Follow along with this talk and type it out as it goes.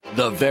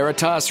The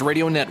Veritas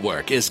Radio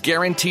Network is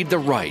guaranteed the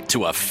right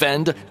to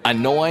offend,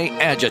 annoy,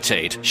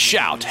 agitate,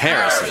 shout,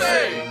 heresy,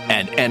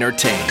 and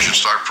entertain. You should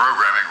start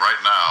programming right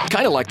now.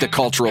 Kind of like the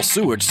cultural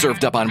sewage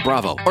served up on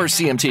Bravo or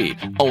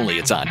CMT, only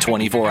it's on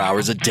 24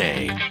 hours a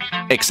day.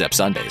 Except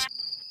Sundays.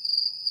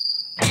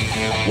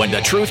 When the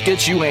truth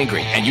gets you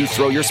angry and you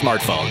throw your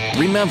smartphone,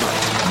 remember,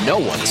 no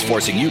one is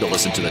forcing you to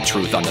listen to the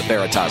truth on the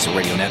Veritas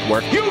Radio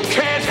Network. You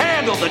can't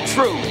handle the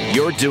truth!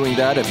 You're doing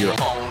that of your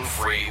own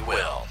free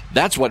will.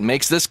 That's what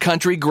makes this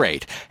country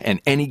great, and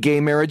any gay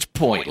marriage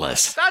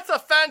pointless. That's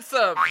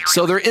offensive!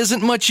 So there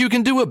isn't much you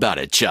can do about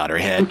it,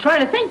 Chowderhead. I'm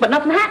trying to think, but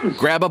nothing happens.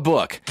 Grab a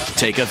book,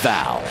 take a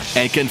vow,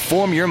 and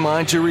conform your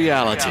mind to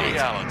reality.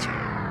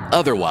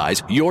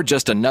 Otherwise, you're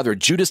just another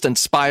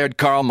Judas-inspired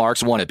Karl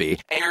Marx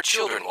wannabe, and your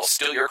children will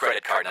steal your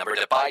credit card number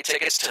to buy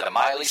tickets to the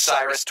Miley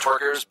Cyrus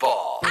Twerkers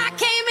Ball. I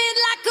came in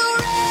like a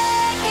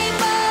wrecking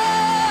ball.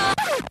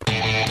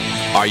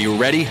 Are you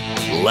ready?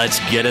 Let's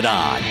get it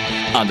on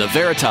the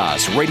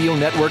Veritas Radio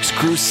Network's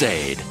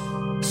Crusade.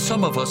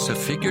 Some of us have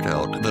figured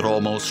out that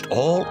almost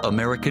all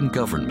American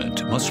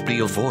government must be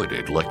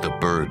avoided like the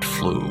bird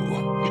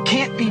flu. It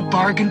can't be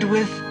bargained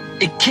with.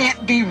 It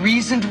can't be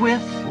reasoned with.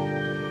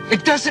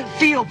 It doesn't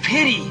feel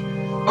pity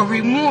or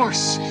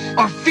remorse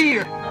or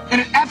fear,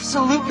 and it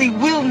absolutely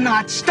will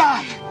not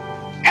stop,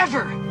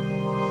 ever,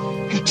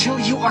 until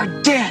you are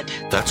dead.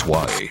 That's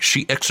why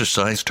she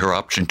exercised her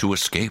option to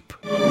escape.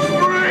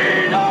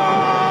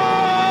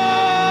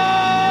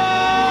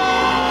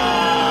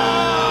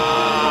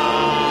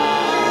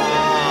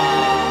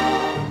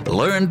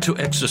 Learn to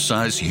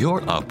exercise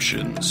your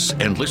options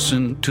and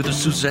listen to the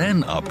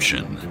Suzanne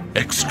Option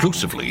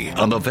exclusively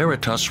on the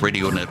Veritas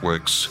Radio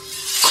Network's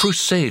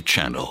CRUSADE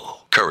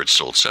Channel. Cards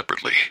sold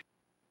separately.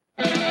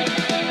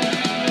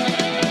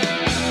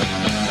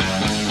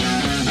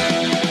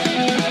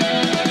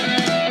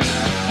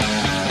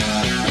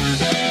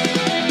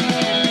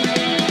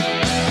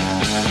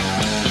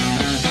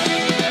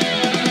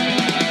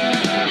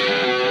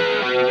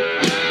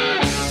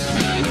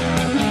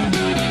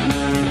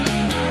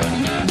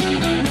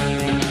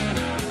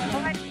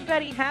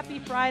 Happy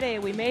Friday.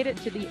 We made it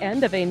to the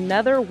end of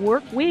another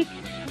work week.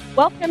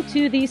 Welcome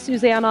to the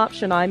Suzanne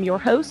Option. I'm your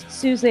host,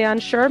 Suzanne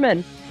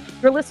Sherman.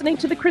 You're listening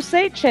to the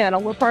CRUSADE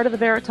Channel. We're part of the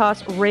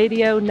Veritas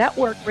Radio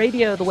Network,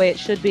 radio the way it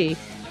should be.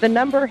 The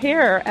number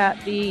here at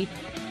the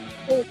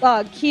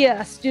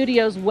Kia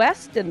Studios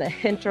West in the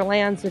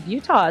hinterlands of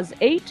Utah is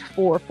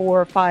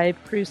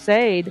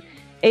 8445-CRUSADE,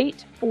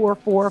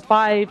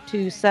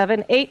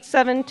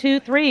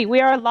 844-527-8723. We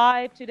are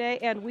live today,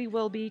 and we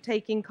will be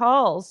taking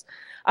calls.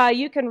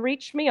 You can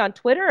reach me on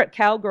Twitter at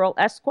Cowgirl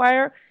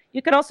Esquire.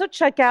 You can also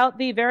check out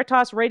the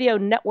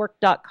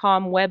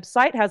VeritasRadioNetwork.com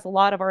website. It has a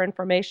lot of our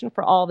information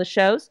for all the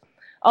shows.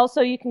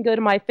 Also, you can go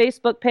to my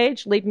Facebook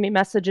page, leave me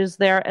messages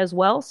there as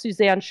well.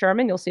 Suzanne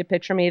Sherman, you'll see a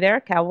picture of me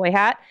there, cowboy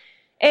hat,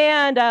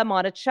 and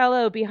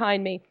Monticello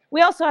behind me.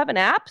 We also have an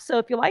app, so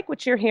if you like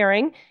what you're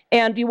hearing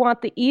and you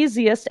want the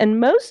easiest and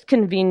most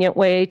convenient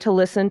way to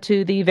listen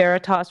to the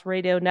Veritas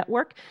Radio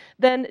Network,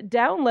 then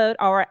download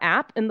our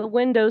app in the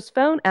Windows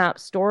Phone App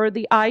Store,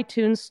 the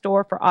iTunes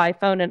Store for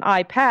iPhone and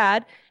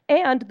iPad,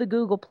 and the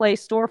Google Play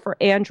Store for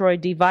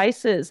Android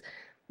devices.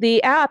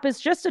 The app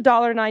is just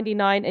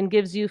 $1.99 and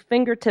gives you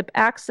fingertip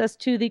access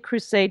to the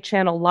CRUSADE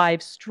Channel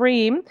live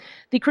stream,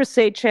 the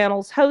CRUSADE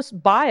Channel's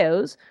host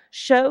bios,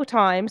 show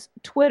times,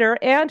 Twitter,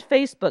 and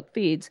Facebook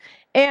feeds.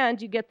 And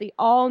you get the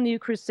all-new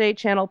CRUSADE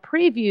Channel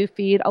preview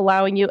feed,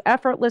 allowing you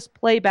effortless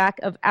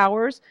playback of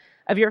hours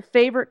of your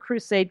favorite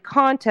CRUSADE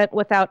content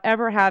without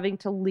ever having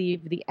to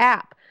leave the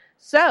app.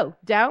 So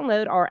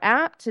download our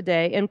app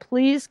today, and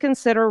please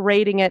consider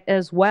rating it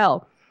as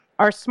well.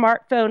 Our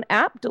smartphone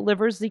app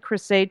delivers the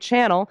CRUSADE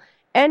Channel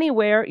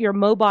anywhere your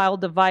mobile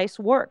device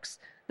works.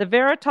 The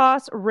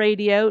Veritas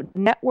Radio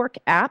Network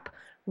app,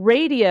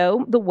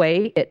 radio the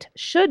way it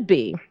should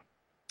be.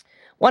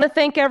 Want to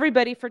thank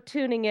everybody for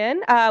tuning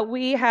in.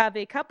 We have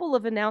a couple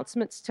of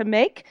announcements to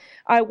make.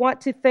 I want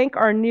to thank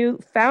our new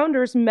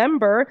founders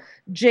member,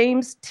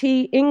 James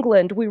T.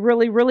 England. We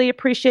really, really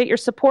appreciate your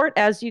support.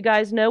 As you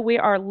guys know, we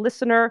are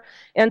listener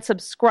and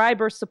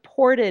subscriber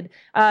supported.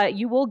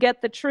 You will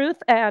get the truth,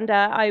 and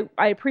I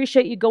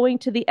appreciate you going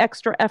to the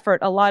extra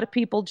effort. A lot of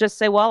people just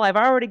say, well, I've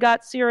already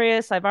got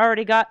Sirius, I've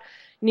already got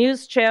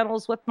news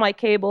channels with my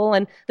cable,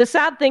 and the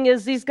sad thing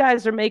is these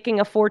guys are making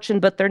a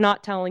fortune, but they're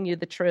not telling you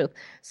the truth.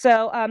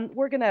 So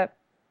we're gonna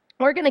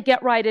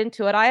get right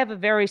into it. I have a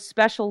very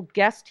special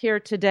guest here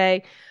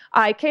today.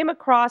 I came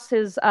across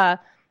his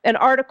an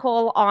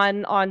article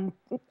on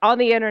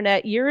the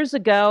internet years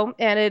ago,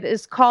 and it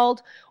is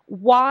called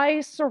 "Why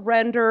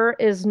Surrender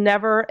is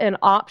Never an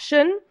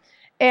Option."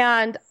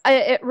 And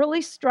it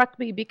really struck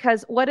me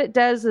because what it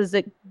does is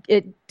it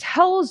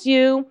tells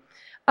you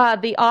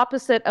the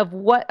opposite of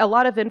what a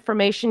lot of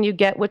information you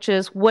get, which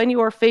is when you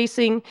are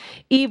facing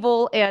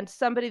evil and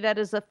somebody that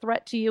is a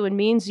threat to you and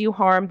means you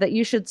harm, that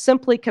you should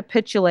simply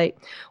capitulate.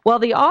 Well,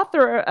 the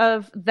author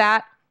of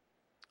that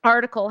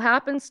article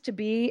happens to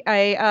be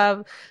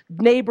a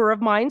neighbor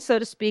of mine, so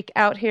to speak,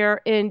 out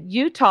here in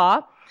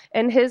Utah.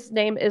 and his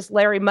name is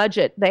Larry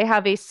Mudgett. They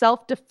have a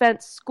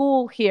self-defense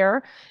school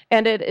here,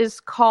 and it is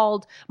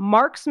called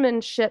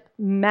Marksmanship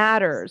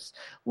Matters.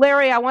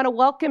 Larry, I want to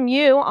welcome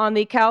you on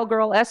the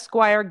Cowgirl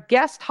Esquire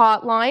guest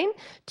hotline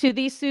to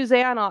the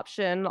Suzanne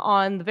Option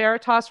on the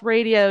Veritas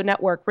Radio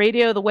Network,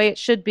 radio the way it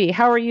should be.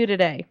 How are you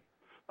today?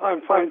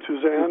 I'm fine,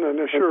 Suzanne,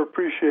 and I sure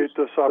appreciate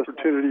this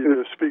opportunity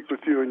to speak with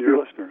you and your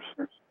listeners.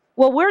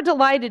 Well, we're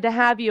delighted to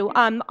have you.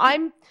 I'm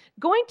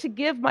going to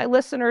give my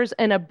listeners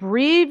an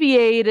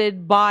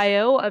abbreviated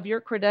bio of your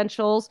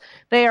credentials.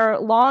 They are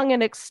long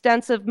and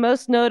extensive.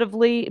 Most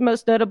notably,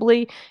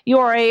 you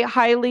are a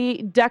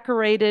highly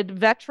decorated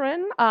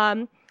veteran.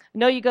 I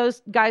know you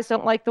guys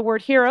don't like the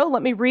word hero.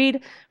 Let me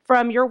read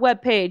from your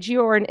webpage.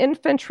 You are an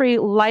infantry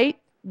light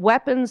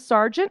weapons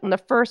sergeant in the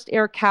 1st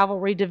Air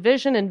Cavalry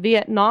Division in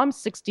Vietnam,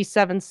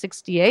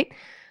 67-68.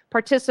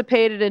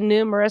 Participated in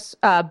numerous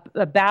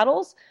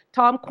battles.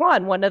 Tom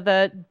Quan, one of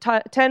the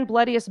 10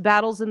 bloodiest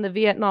battles in the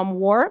Vietnam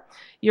War.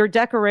 Your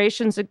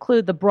decorations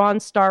include the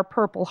Bronze Star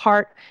Purple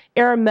Heart,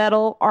 Air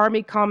Medal,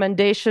 Army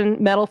Commendation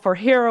Medal for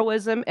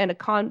Heroism, and a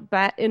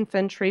Combat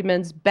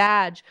Infantryman's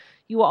Badge.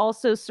 You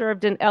also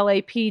served in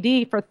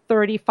LAPD for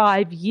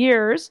 35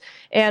 years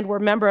and were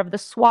a member of the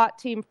SWAT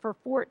team for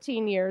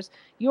 14 years.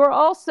 You are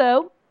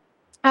also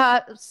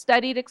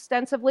studied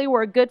extensively,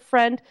 were a good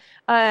friend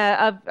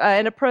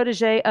and a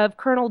protege of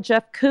Colonel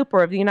Jeff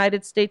Cooper of the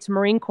United States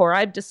Marine Corps.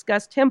 I've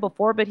discussed him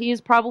before, but he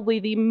is probably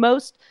the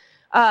most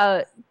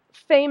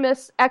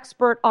famous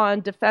expert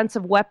on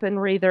defensive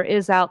weaponry there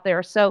is out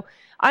there. So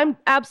I'm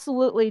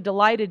absolutely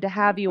delighted to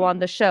have you on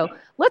the show.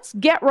 Let's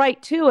get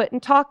right to it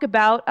and talk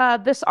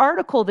about this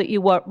article that you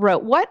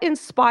wrote. What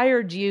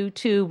inspired you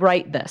to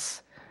write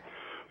this?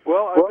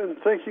 Well, I've been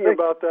thinking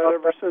about that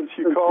ever since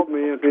you called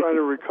me and trying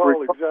to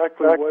recall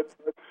exactly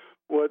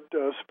what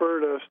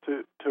spurred us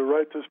to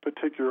write this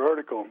particular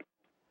article.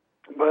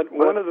 But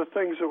one of the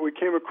things that we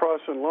came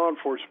across in law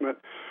enforcement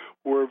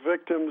were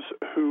victims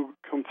who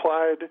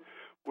complied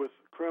with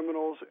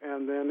criminals,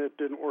 and then it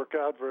didn't work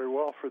out very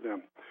well for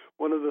them.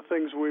 One of the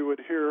things we would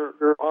hear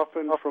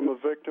often from a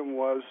victim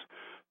was,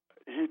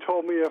 he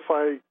told me if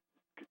I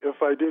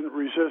didn't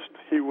resist,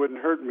 he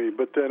wouldn't hurt me.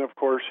 But then, of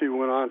course, he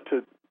went on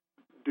to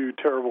do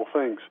terrible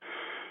things.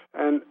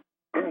 And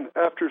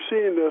after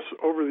seeing this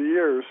over the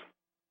years,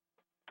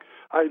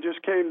 I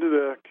just came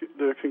to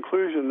the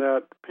conclusion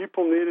that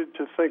people needed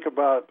to think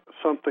about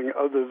something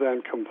other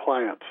than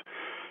compliance.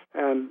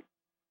 And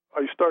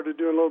I started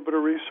doing a little bit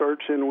of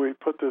research, and we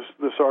put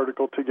this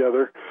article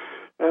together.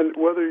 And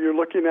whether you're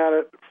looking at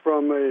it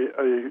from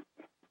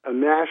a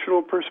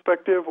national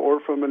perspective or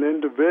from an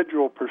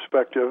individual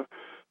perspective,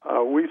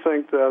 we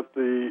think that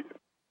the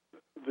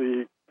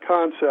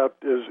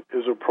concept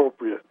is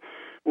appropriate.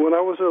 When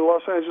I was a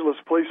Los Angeles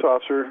police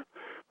officer,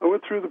 I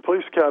went through the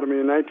police academy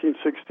in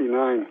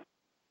 1969,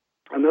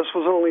 and this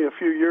was only a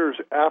few years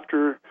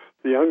after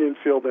the Onion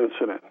Field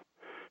incident.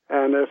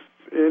 And if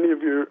any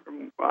of you,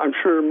 I'm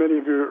sure many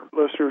of your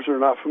listeners are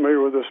not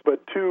familiar with this,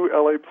 but 2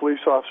 LA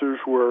police officers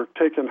were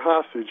taken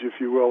hostage, if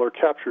you will, or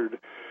captured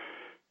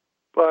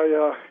by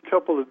a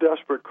couple of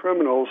desperate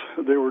criminals.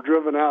 They were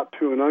driven out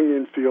to an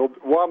onion field.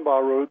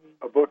 Wamba wrote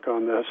a book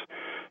on this,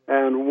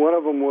 and one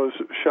of them was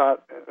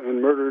shot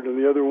and murdered, and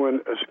the other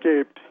one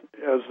escaped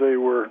as they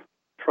were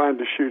trying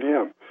to shoot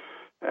him.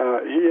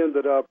 He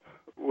ended up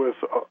with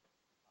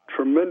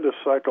tremendous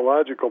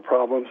psychological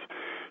problems,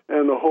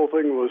 and the whole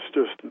thing was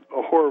just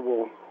a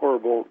horrible.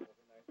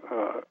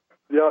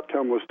 The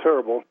outcome was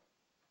terrible.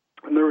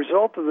 And the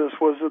result of this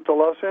was that the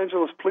Los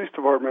Angeles Police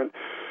Department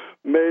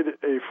made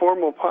a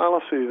formal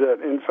policy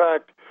that, in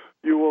fact,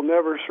 you will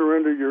never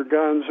surrender your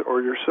guns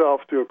or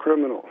yourself to a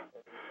criminal.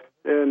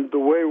 And the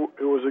way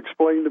it was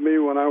explained to me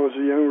when I was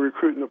a young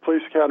recruit in the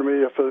police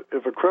academy,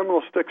 if a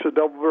criminal sticks a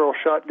double-barrel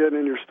shotgun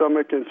in your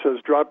stomach and says,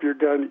 drop your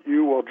gun,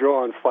 you will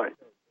draw and fight.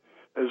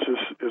 It's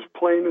just as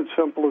plain and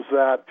simple as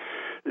that.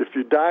 If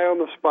you die on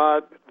the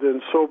spot,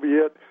 then so be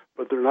it,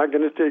 but they're not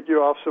going to take you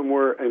off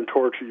somewhere and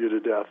torture you to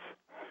death.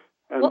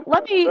 And well,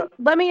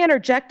 let me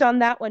interject on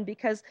that one,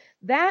 because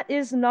that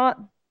is not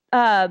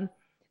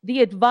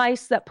the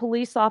advice that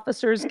police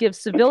officers give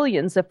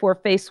civilians if we're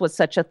faced with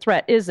such a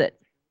threat, is it?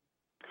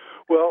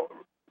 Well,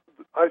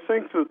 I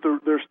think that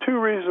there's 2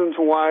 reasons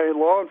why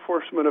law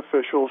enforcement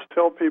officials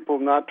tell people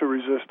not to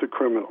resist a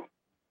criminal.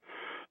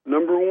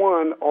 Number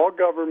 1, all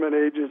government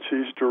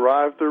agencies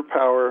derive their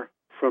power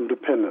from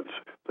dependence.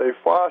 They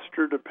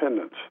foster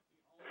dependence.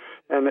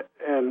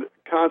 And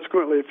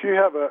consequently, if you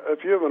have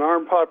an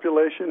armed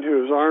population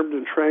who is armed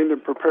and trained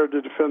and prepared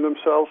to defend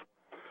themselves,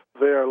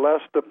 they are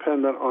less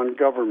dependent on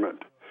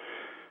government.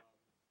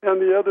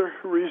 And the other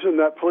reason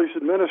that police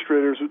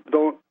administrators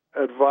don't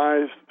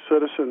advise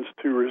citizens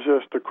to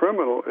resist a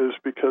criminal is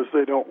because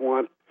they don't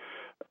want.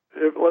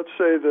 Let's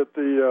say that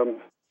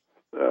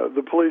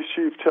the police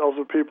chief tells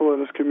the people in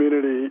his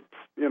community,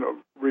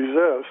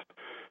 resist.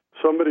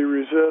 Somebody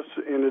resists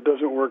and it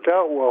doesn't work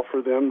out well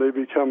for them. They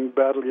become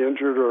badly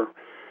injured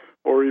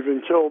or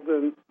even killed.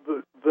 Then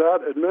that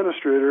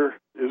administrator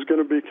is going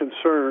to be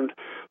concerned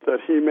that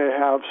he may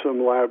have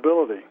some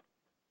liability.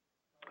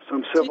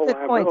 some civil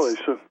liability.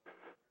 So,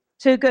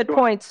 two good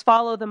points.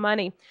 Follow the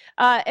money.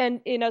 And,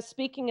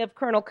 speaking of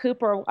Colonel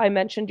Cooper, I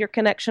mentioned your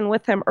connection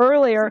with him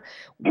earlier.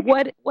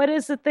 What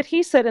is it that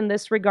he said in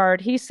this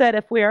regard? He said,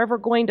 if we're ever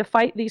going to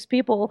fight these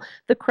people,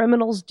 the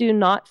criminals do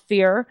not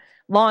fear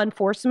law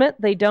enforcement.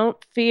 They don't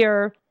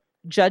fear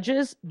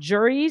judges,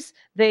 juries.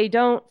 They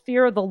don't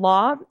fear the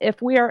law.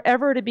 If we are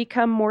ever to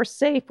become more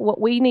safe,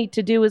 what we need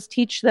to do is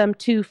teach them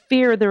to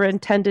fear their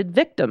intended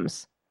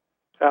victims.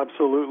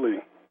 Absolutely.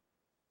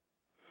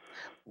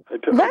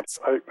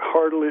 I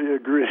heartily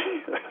agree.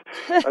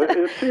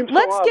 It seems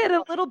Let's get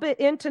a little bit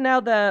into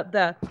now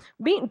the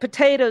meat and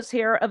potatoes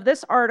here of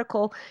this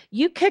article.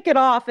 You kick it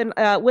off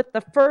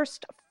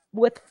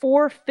with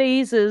 4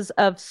 phases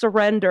of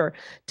surrender.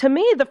 To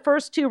me, the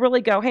first 2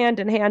 really go hand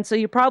in hand. So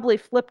you probably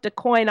flipped a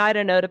coin, I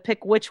don't know, to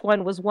pick which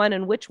one was 1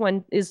 and which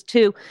one is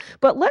 2.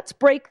 But let's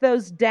break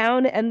those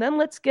down, and then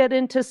let's get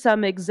into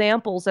some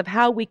examples of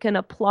how we can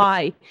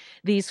apply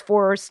these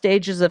 4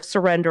 stages of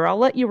surrender. I'll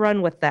let you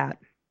run with that.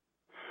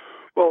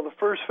 Well, the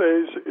first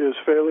phase is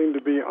failing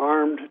to be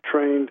armed,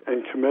 trained,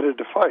 and committed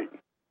to fight.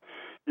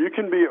 You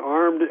can be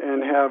armed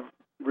and have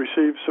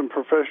received some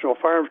professional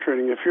firearms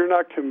training. If you're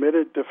not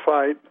committed to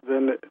fight,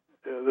 then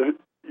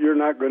you're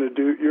not going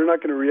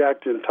to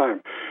react in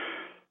time.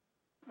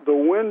 The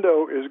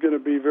window is going to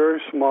be very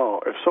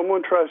small. If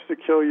someone tries to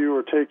kill you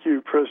or take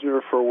you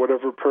prisoner for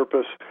whatever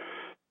purpose,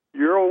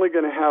 you're only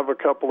going to have a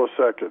couple of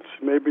seconds,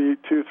 maybe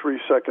 2-3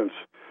 seconds.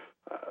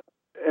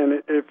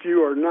 And if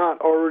you are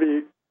not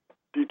already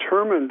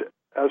determined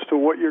as to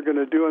what you're going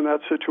to do in that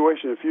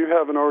situation, if you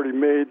haven't already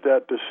made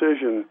that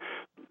decision,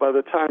 by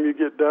the time you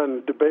get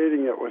done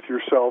debating it with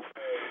yourself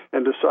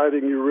and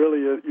deciding you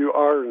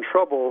are in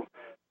trouble,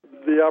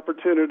 the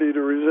opportunity to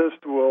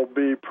resist will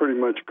be pretty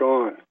much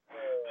gone.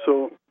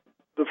 So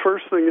the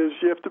first thing is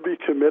you have to be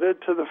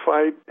committed to the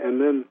fight, and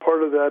then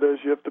part of that is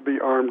you have to be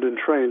armed and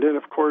trained. And,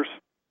 of course,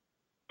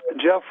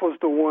 Jeff was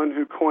the one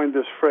who coined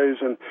this phrase,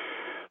 and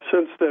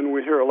since then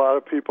we hear a lot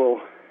of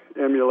people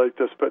emulate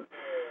this, but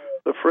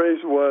the phrase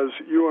was,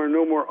 you are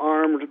no more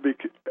armed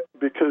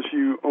because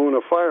you own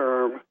a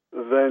firearm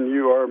than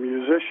you are a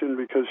musician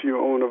because you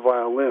own a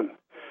violin.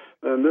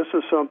 And this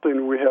is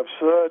something we have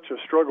such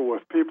a struggle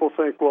with. People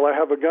think, well, I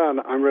have a gun,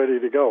 I'm ready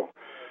to go.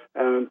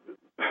 And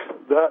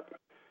that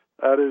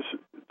is,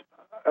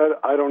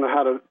 I don't know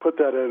how to put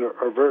that in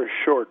a very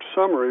short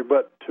summary,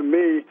 but to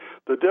me,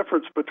 the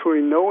difference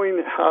between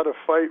knowing how to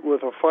fight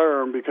with a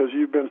firearm because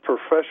you've been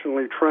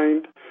professionally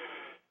trained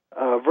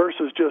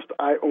versus just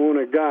I own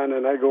a gun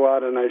and I go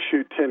out and I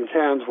shoot 10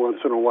 cans once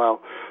in a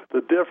while.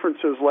 The difference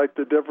is like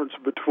the difference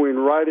between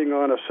riding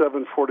on a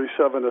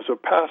 747 as a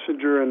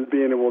passenger and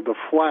being able to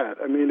fly it.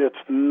 I mean, it's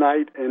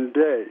night and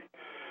day.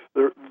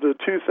 The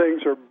two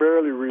things are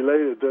barely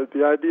related.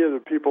 The idea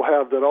that people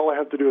have that all I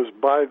have to do is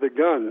buy the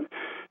gun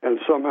and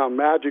somehow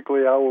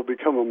magically I will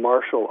become a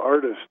martial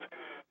artist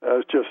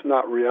is just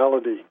not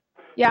reality.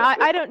 Yeah,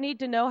 I don't need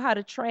to know how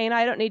to train.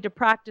 I don't need to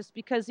practice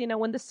because,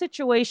 when the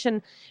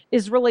situation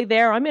is really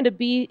there, I'm going to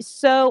be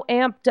so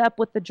amped up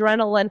with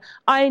adrenaline.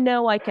 I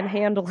know I can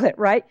handle it,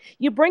 right?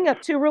 You bring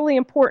up 2 really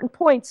important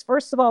points.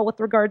 First of all, with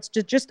regards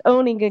to just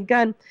owning a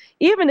gun,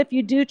 even if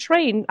you do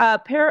train,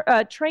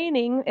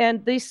 training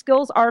and these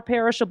skills are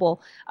perishable.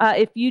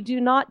 If you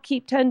do not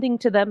keep tending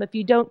to them, if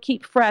you don't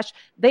keep fresh,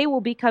 they will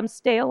become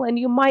stale and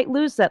you might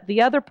lose that.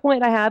 The other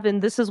point I have,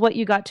 and this is what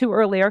you got to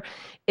earlier,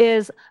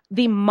 is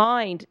the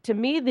mind. To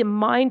me, the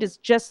mind is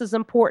just as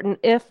important,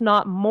 if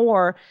not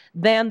more,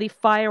 than the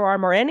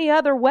firearm or any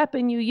other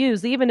weapon you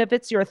use, even if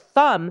it's your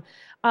thumb.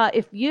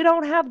 If you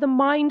don't have the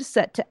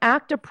mindset to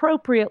act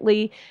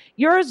appropriately,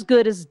 you're as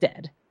good as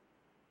dead.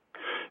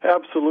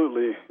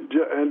 Absolutely.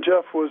 And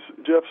Jeff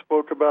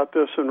spoke about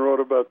this and wrote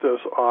about this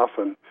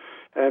often.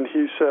 And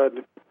he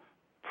said,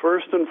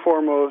 first and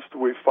foremost,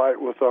 we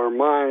fight with our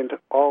mind.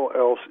 All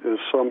else is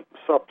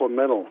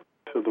supplemental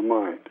to the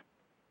mind.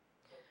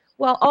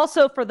 Well,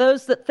 also for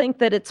those that think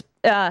that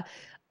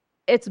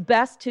it's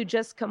best to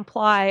just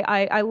comply,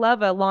 I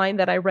love a line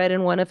that I read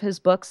in one of his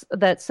books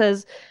that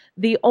says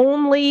the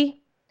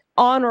only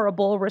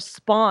honorable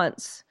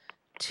response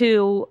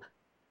to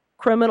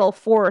criminal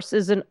force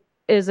is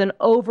an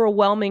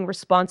overwhelming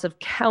response of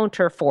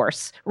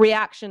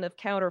reaction of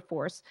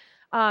counterforce.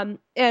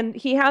 And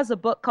he has a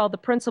book called The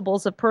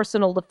Principles of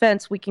Personal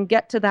Defense. We can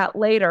get to that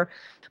later.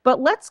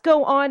 But let's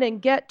go on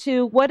and get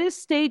to what is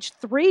stage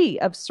 3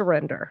 of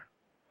surrender.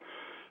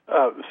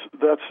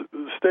 That's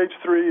stage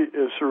 3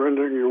 is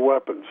surrendering your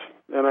weapons.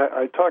 And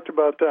I talked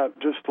about that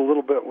just a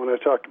little bit when I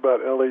talked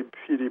about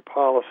LAPD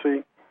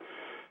policy.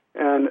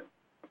 And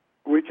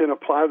we can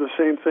apply the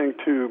same thing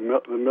to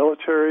the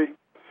military.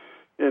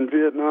 In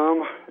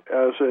Vietnam,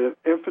 as an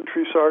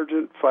infantry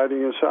sergeant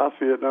fighting in South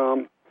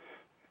Vietnam,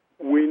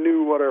 we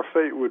knew what our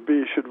fate would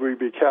be should we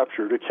be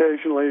captured.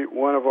 Occasionally,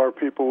 one of our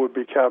people would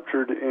be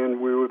captured,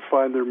 and we would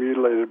find their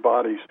mutilated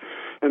bodies.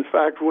 In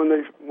fact, early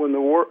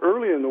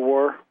in the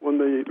war, when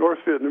the North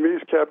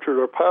Vietnamese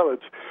captured our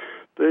pilots,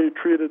 they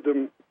treated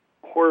them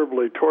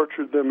horribly,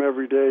 tortured them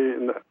every day,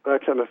 and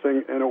that kind of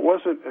thing. And it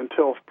wasn't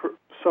until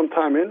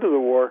sometime into the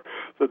war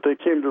that they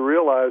came to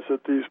realize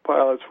that these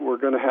pilots were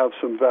going to have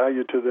some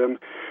value to them,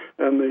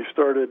 and they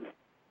started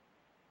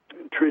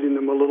treating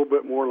them a little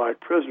bit more like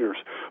prisoners.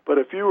 But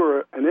if you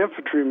were an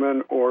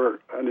infantryman or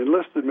an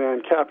enlisted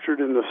man captured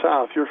in the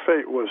South, your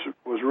fate was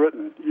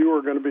written. You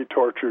were going to be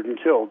tortured and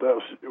killed.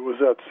 It was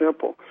that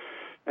simple.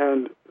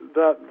 And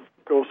that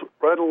goes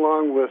right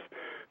along with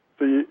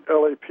the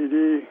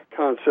LAPD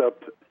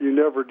concept, you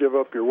never give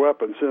up your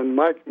weapons. And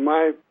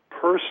my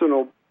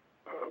personal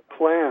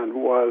plan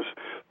was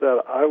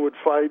that I would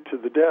fight to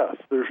the death.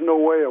 There's no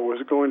way I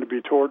was going to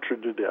be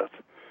tortured to death.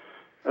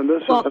 And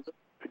this is,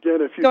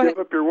 again, if you give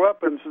up your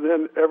weapons,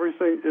 then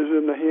everything is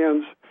in the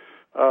hands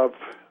of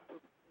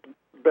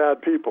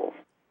bad people.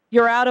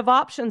 You're out of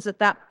options at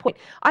that point.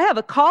 I have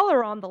a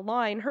caller on the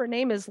line. Her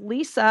name is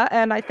Lisa,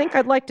 and I think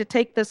I'd like to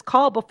take this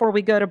call before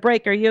we go to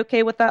break. Are you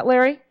okay with that,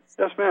 Larry?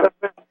 Yes, ma'am.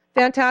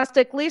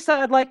 Fantastic. Lisa,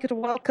 I'd like to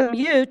welcome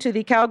you to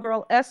the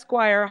Cowgirl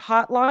Esquire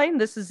hotline.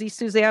 This is the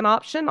Suzanne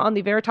Option on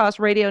the Veritas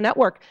Radio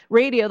Network.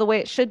 Radio the way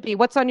it should be.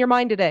 What's on your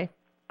mind today?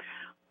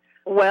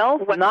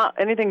 Well, not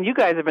anything you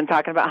guys have been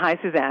talking about. Hi,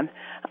 Suzanne.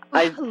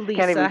 Lisa,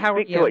 can't even how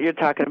speak are you? to what you're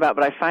talking about,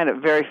 but I find it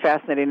very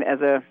fascinating.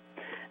 As a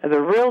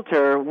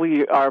realtor,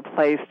 we are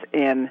placed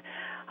in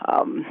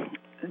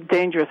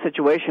dangerous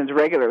situations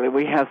regularly.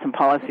 We have some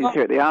policies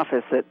here at the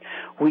office that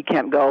we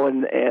can't go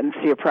and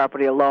see a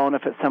property alone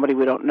if it's somebody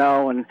we don't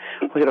know, and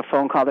we get a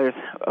phone call. There's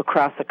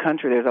across the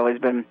country, there's always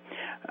been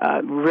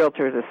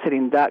realtors as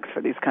sitting ducks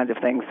for these kinds of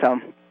things. So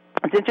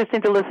it's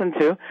interesting to listen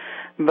to,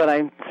 but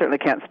I certainly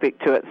can't speak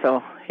to it.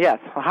 So, yes.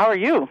 Well, how are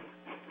you?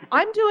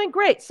 I'm doing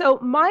great. So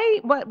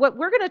what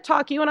we're going to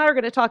talk, you and I are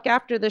going to talk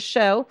after this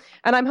show,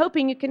 and I'm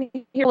hoping you can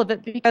hear all of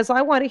it because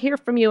I want to hear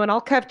from you, and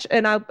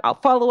I'll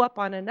follow up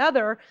on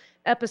another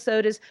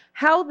episode is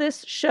how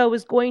this show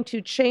is going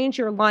to change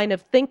your line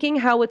of thinking,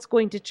 how it's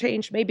going to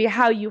change maybe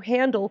how you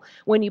handle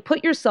when you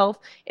put yourself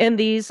in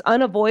these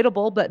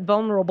unavoidable but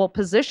vulnerable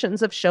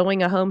positions of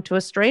showing a home to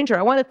a stranger.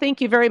 I want to thank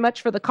you very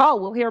much for the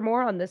call. We'll hear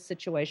more on this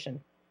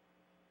situation.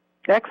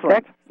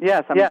 Excellent.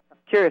 Yes, I'm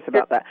curious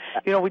about that.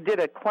 You know, we did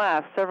a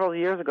class several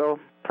years ago,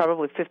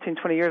 probably 15,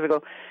 20 years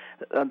ago.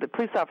 The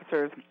police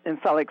officers in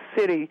Salt Lake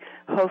City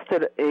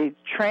hosted a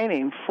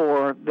training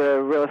for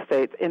the real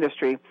estate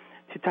industry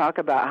to talk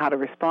about how to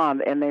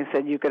respond. And they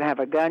said you can have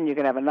a gun, you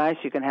can have a knife,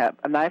 you can have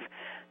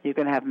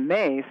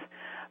mace,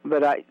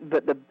 but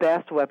the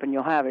best weapon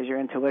you'll have is your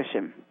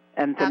intuition.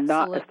 And to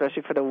not,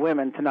 especially for the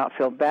women, to not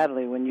feel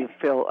badly when you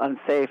feel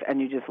unsafe and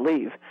you just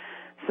leave.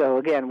 So,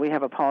 again, we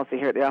have a policy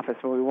here at the office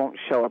where we won't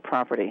show a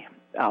property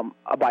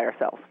by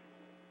ourselves.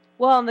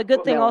 Well, and the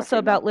good thing also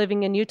about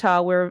living in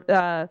Utah,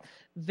 we're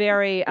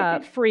very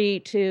free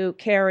to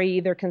carry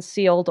either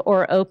concealed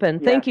or open.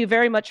 Yes. Thank you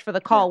very much for the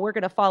call. We're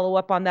going to follow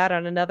up on that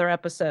on another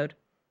episode.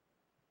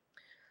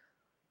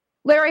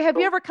 Larry, have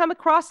you ever come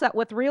across that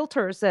with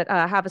realtors that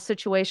have a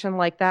situation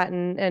like that,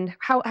 and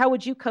how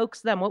would you coax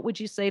them? What would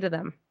you say to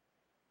them?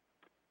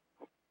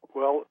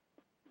 Well,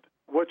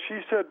 what she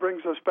said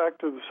brings us back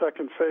to the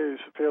second phase,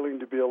 failing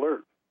to be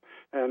alert.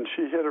 And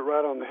she hit it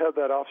right on the head.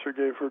 That officer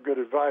gave her good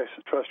advice,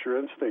 trust your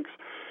instincts.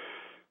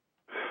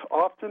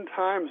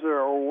 Oftentimes there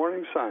are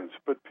warning signs,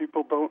 but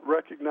people don't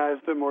recognize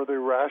them or they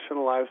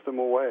rationalize them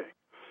away.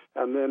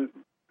 And then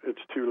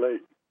it's too late.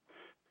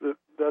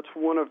 That's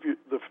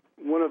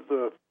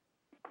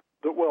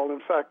in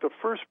fact, the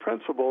first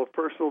principle of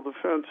personal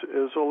defense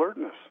is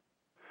alertness.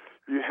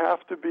 You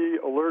have to be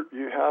alert.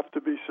 You have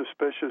to be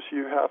suspicious.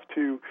 You have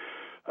to,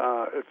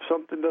 if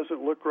something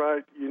doesn't look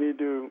right, you need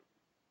to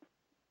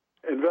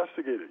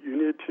investigate it.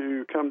 You need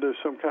to come to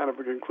some kind of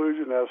a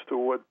conclusion as to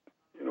what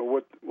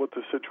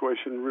the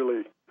situation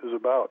really is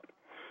about.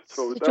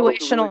 So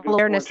situational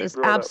awareness is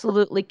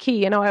absolutely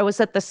key. You know, I was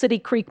at the City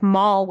Creek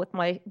Mall with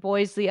my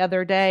boys the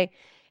other day,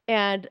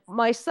 and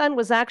my son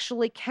was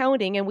actually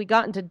counting, and we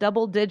got into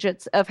double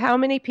digits of how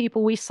many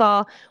people we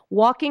saw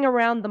walking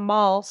around the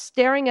mall,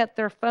 staring at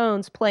their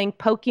phones, playing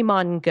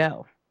Pokemon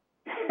Go.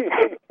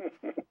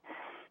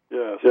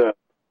 Yes. Yeah.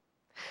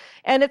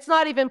 And it's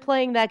not even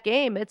playing that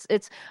game.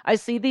 It's. I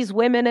see these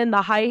women in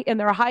their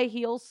high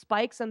heels,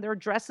 spikes, and their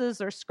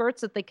dresses or skirts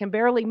that they can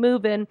barely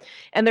move in,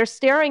 and they're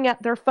staring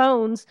at their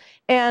phones,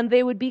 and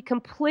they would be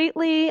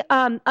completely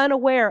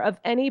unaware of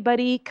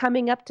anybody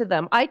coming up to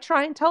them. I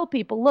try and tell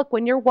people, look,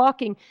 when you're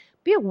walking,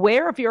 be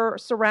aware of your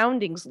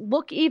surroundings.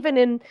 Look even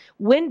in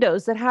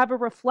windows that have a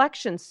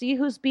reflection. See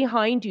who's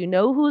behind you.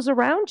 Know who's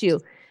around you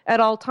at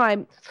all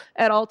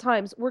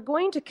times. We're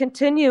going to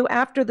continue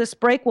after this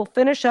break. We'll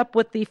finish up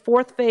with the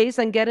fourth phase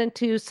and get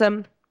into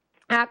some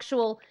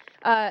actual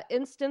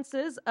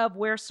instances of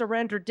where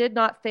surrender did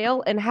not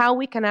fail and how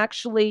we can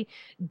actually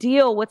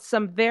deal with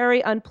some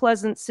very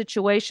unpleasant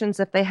situations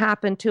if they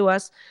happen to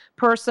us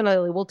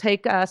personally. We'll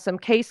take some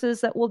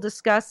cases that we'll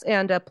discuss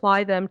and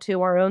apply them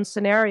to our own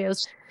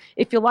scenarios.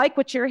 If you like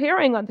what you're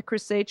hearing on the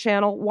Crusade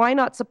Channel, why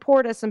not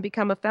support us and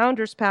become a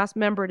Founders Pass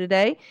member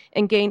today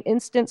and gain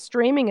instant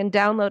streaming and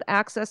download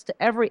access to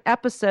every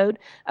episode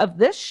of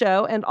this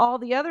show and all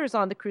the others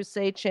on the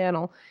Crusade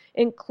Channel,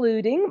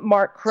 including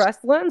Mark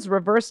Cressland's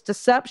Reverse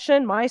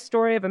Deception, My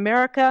Story of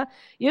America.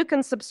 You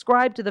can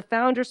subscribe to the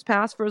Founders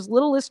Pass for as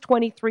little as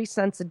 23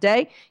 cents a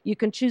day. You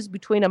can choose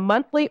between a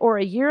monthly or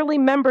a yearly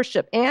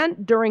membership.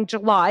 And during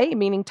July,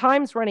 meaning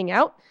time's running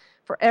out,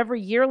 for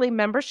every yearly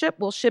membership,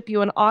 we'll ship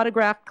you an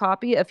autographed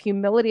copy of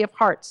Humility of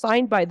Heart,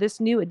 signed by this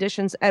new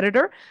edition's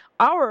editor,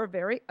 our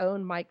very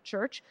own Mike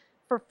Church,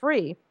 for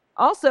free.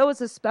 Also,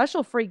 as a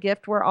special free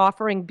gift, we're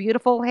offering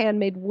beautiful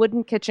handmade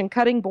wooden kitchen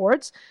cutting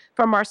boards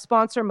from our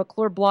sponsor,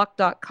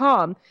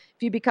 McClureBlock.com.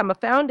 If you become a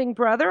Founding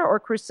Brother or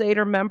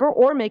Crusader member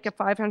or make a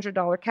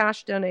 $500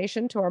 cash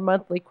donation to our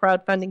monthly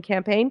crowdfunding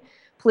campaign,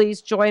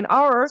 please join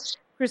our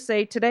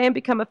Crusade today and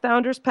become a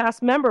Founders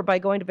Pass member by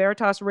going to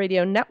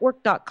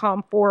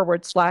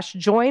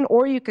VeritasRadioNetwork.com/join,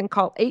 or you can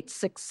call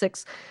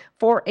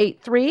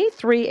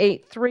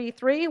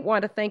 866-483-3833.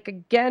 Want to thank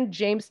again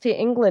James T.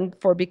 England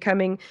for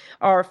becoming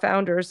our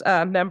Founders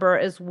member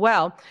as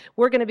well.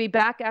 We're going to be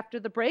back after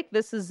the break.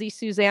 This is the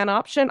Suzanne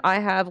Option. I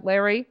have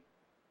Larry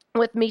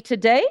with me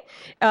today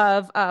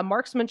of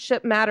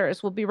Marksmanship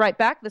Matters. We'll be right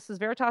back. This is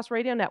Veritas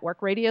Radio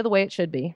Network, radio the way it should be.